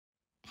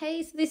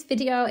Hey, so this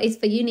video is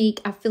for Younique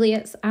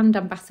affiliates and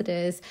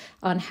ambassadors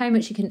on how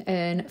much you can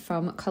earn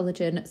from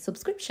collagen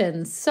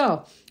subscriptions.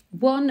 So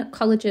one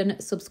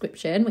collagen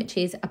subscription, which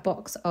is a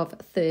box of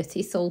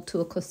 30 sold to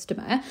a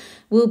customer,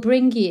 will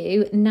bring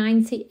you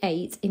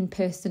 98 in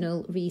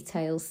personal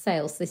retail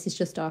sales. This is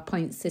just our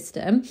point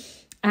system.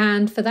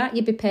 And for that,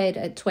 you'll be paid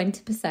at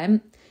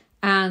 20%.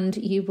 And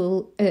you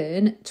will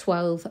earn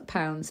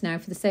 £12. Now,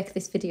 for the sake of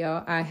this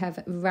video, I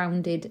have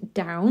rounded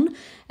down.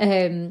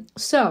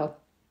 So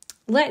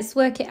let's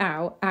work it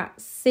out at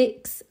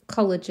 6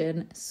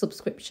 collagen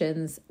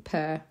subscriptions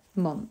per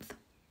month.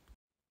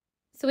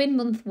 So in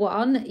month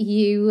 1,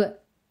 you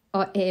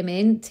are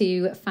aiming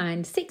to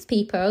find 6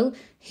 people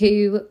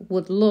who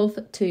would love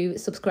to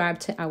subscribe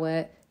to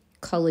our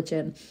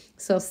collagen.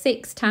 So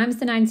 6 times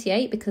the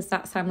 98, because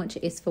that's how much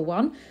it is for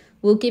one,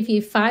 will give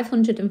you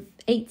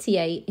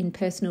 588 in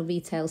personal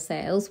retail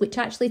sales, which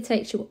actually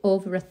takes you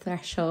over a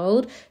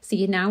threshold. So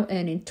you're now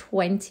earning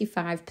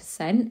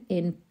 25%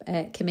 in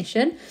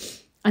commission,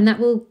 and that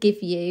will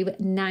give you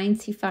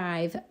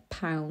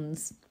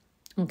 £95.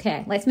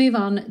 Okay, let's move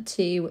on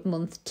to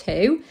month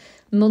 2.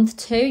 Month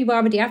 2, you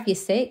already have your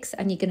 6,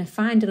 and you're going to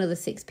find another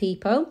 6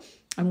 people.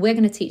 And we're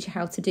going to teach you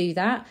how to do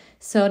that.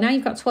 So now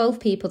you've got 12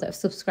 people that have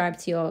subscribed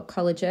to your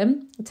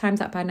collagen. Times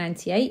that by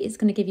 98, it's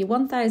going to give you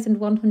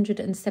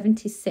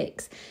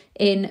 1,176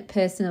 in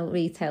personal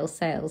retail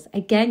sales.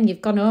 Again,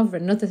 you've gone over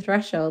another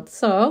threshold.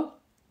 So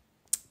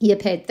you're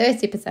paid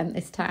 30%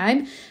 this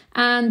time,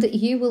 and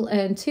you will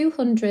earn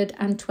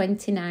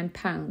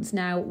 £229.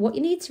 Now, what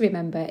you need to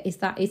remember is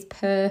that is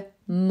per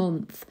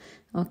month,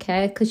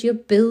 okay? Because you're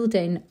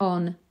building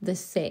on the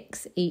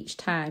 6 each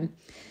time.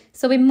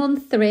 So in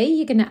month 3,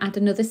 you're going to add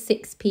another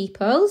 6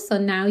 people. So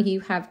now you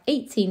have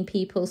 18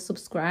 people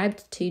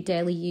subscribed to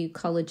Daily You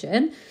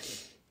Collagen.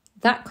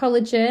 That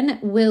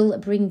collagen will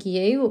bring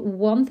you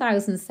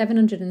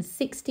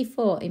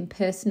 1,764 in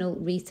personal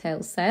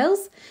retail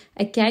sales.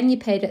 Again, you're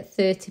paid at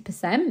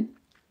 30%.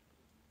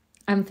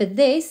 And for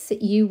this,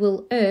 you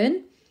will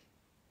earn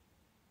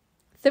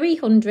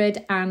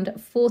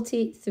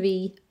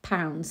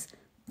 £343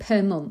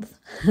 per month.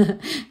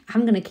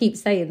 I'm going to keep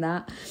saying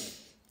that.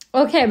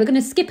 Okay, we're going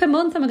to skip a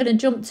month and we're going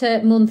to jump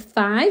to month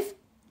 5.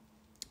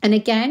 And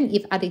again,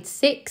 you've added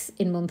 6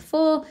 in month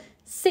 4,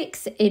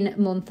 6 in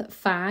month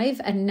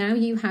 5, and now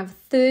you have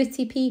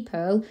 30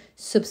 people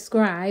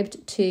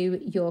subscribed to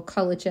your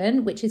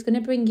collagen, which is going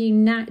to bring you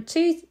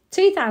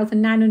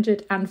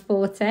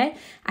 2,940,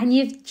 and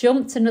you've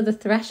jumped another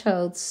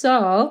threshold.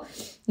 So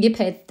you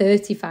paid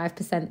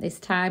 35% this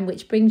time,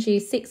 which brings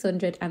you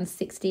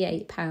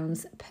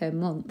 £668 per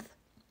month.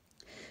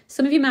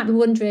 Some of you might be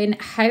wondering,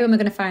 how am I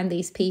going to find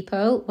these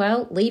people?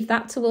 Well, leave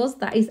that to us.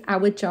 That is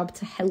our job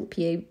to help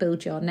you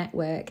build your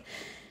network.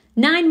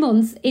 9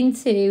 months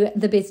into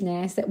the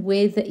business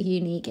with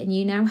Younique, and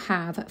you now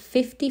have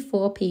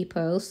 54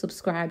 people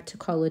subscribed to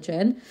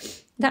collagen.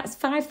 That's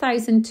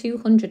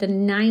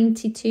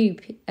 5,292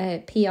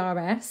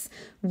 PRS,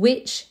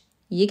 which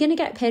you're going to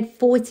get paid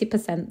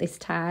 40% this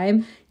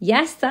time.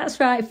 Yes, that's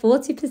right,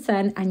 40.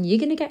 And you're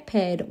going to get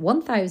paid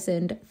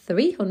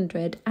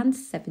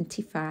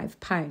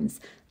 £1,375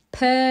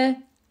 per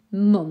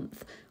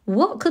month.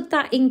 What could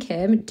that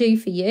income do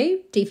for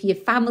you? Do for your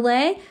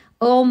family?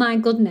 Oh my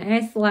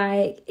goodness,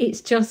 like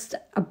it's just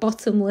a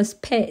bottomless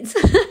pit.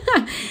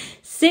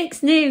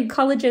 6 new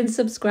collagen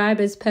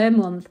subscribers per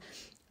month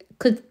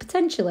could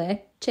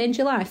potentially change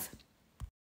your life.